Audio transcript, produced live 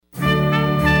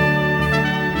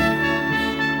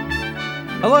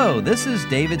Hello, this is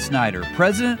David Snyder,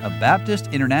 President of Baptist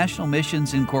International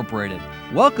Missions Incorporated,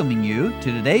 welcoming you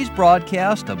to today's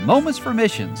broadcast of Moments for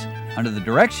Missions under the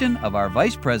direction of our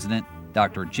Vice President,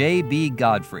 Dr. J.B.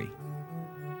 Godfrey.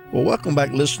 Well, welcome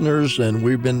back, listeners, and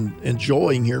we've been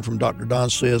enjoying hearing from Dr. Don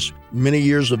Sis, many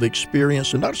years of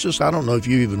experience, and not just, I don't know if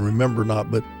you even remember or not,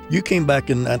 but you came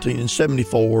back in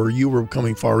 1974, you were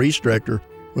becoming Far East Director,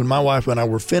 when my wife and I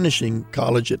were finishing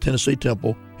college at Tennessee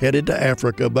Temple, headed to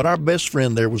Africa, but our best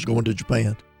friend there was going to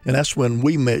Japan. And that's when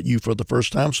we met you for the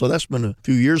first time, so that's been a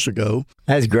few years ago.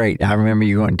 That's great. I remember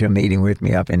you going to a meeting with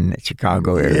me up in the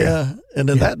Chicago area. Yeah, and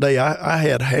then that day I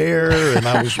had hair, and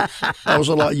I was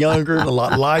a lot younger and a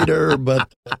lot lighter,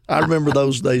 but I remember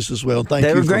those days as well.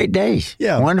 They were great days.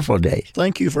 Yeah. Wonderful days.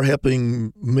 Thank you for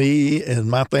helping me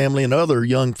and my family and other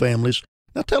young families.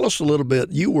 Now tell us a little bit.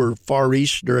 You were Far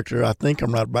East Director, I think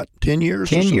I'm right, about 10 years?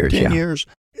 10 years, 10 yeah. years.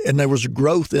 And there was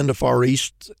growth in the Far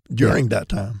East during that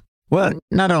time. Well,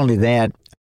 not only that,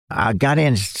 I got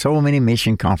in so many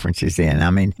mission conferences then. I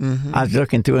mean, I was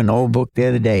looking through an old book the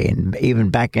other day, and even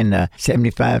back in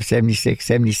 75, 76,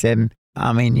 77,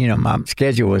 I mean, you know, my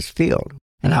schedule was filled.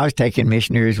 And I was taking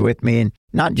missionaries with me, and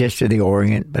not just to the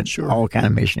Orient, but all kind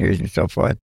of missionaries and so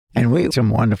forth. And we had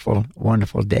some wonderful,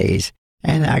 wonderful days.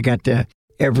 And I got to,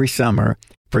 every summer,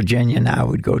 Virginia and I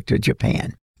would go to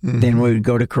Japan. Then we would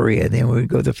go to Korea. Then we would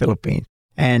go to the Philippines.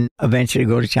 And eventually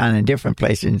go to China and different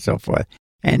places and so forth.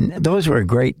 And those were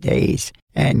great days.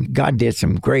 And God did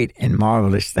some great and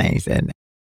marvelous things. And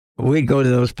we'd go to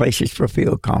those places for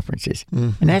field conferences.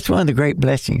 And that's one of the great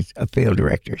blessings of field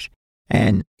directors.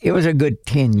 And it was a good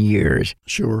 10 years.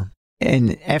 Sure.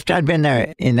 And after I'd been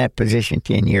there in that position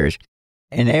 10 years,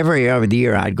 and every other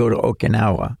year I'd go to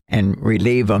Okinawa and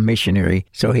relieve a missionary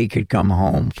so he could come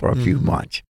home for a few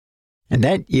months. And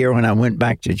that year when I went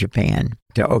back to Japan,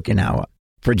 to Okinawa,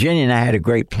 Virginia and I had a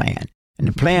great plan. And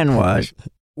the plan was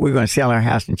we're going to sell our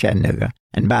house in Chattanooga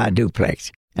and buy a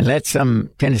duplex and let some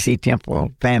Tennessee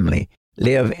Temple family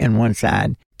live in one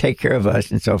side, take care of us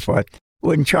and so forth.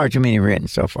 Wouldn't charge them any rent and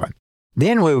so forth.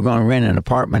 Then we were going to rent an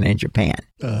apartment in Japan.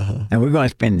 And we we're going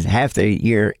to spend half the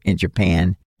year in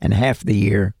Japan and half the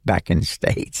year back in the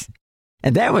States.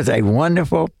 And that was a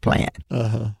wonderful plan.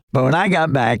 But when I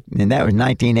got back, and that was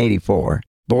 1984,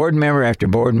 board member after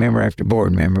board member after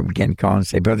board member began to call and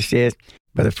say, Brother Sis,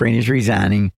 Brother Freeney's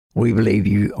resigning. We believe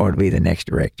you ought to be the next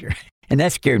director. And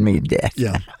that scared me to death.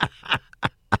 Yeah.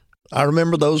 I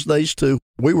remember those days, too.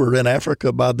 We were in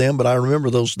Africa by then, but I remember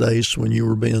those days when you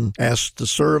were being asked to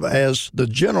serve as the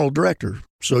general director.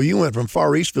 So you went from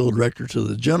Far East Field Director to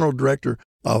the general director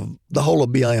of the whole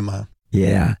of BIMI.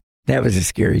 Yeah, that was a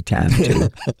scary time, too.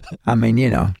 I mean, you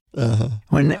know,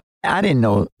 when I didn't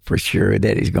know for sure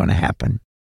that it was going to happen.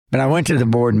 But I went to the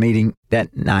board meeting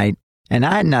that night, and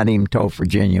I had not even told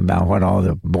Virginia about what all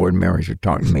the board members were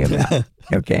talking to me about,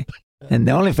 okay? And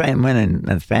the only when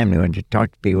the family went to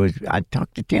talk to me was I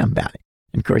talked to Tim about it.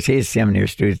 And, of course, he's a seminary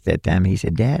student at that time. He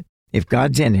said, Dad, if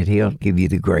God's in it, he'll give you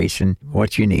the grace and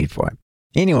what you need for it.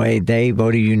 Anyway, they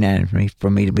voted unanimously for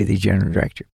me to be the general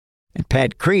director. And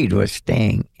Pat Creed was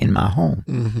staying in my home.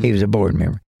 He was a board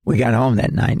member. We got home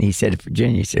that night, and he said to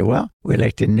Virginia, he said, well, we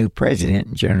elected a new president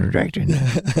and general director.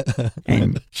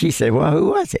 And she said, well,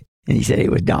 who was it? And he said, it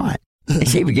was Don. And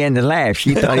she began to laugh.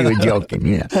 She thought he was joking,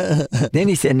 you know. Then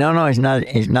he said, no, it's not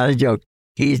a joke.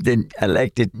 He's the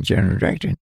elected general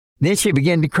director. Then she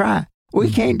began to cry. We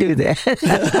can't do that.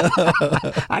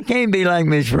 I can't be like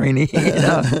Miss Freeney, you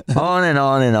know, on and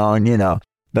on and on, you know.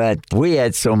 But we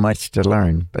had so much to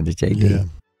learn, Brother J.D. Yeah.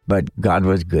 But God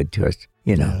was good to us,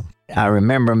 you know. I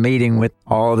remember meeting with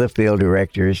all the field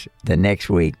directors the next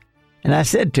week, and I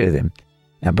said to them,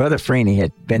 now, Brother Freeney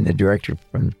had been the director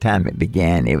from the time it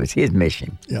began. It was his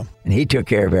mission, and he took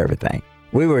care of everything.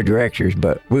 We were directors,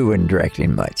 but we weren't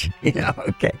directing much, you know,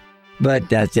 okay.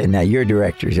 But I said, now, you're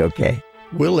directors, okay.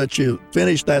 We'll let you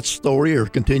finish that story or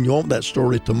continue on that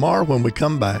story tomorrow when we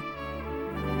come back.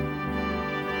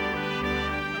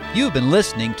 You've been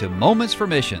listening to Moments for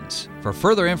Missions. For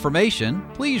further information,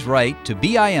 please write to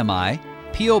BIMI,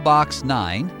 P.O. Box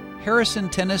 9, Harrison,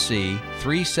 Tennessee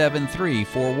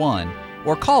 37341,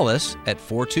 or call us at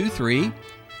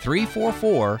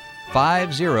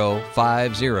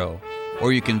 423-344-5050.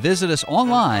 Or you can visit us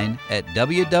online at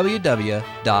www.bimi.org.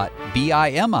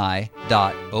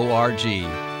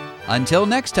 Until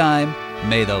next time,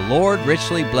 may the Lord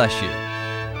richly bless you.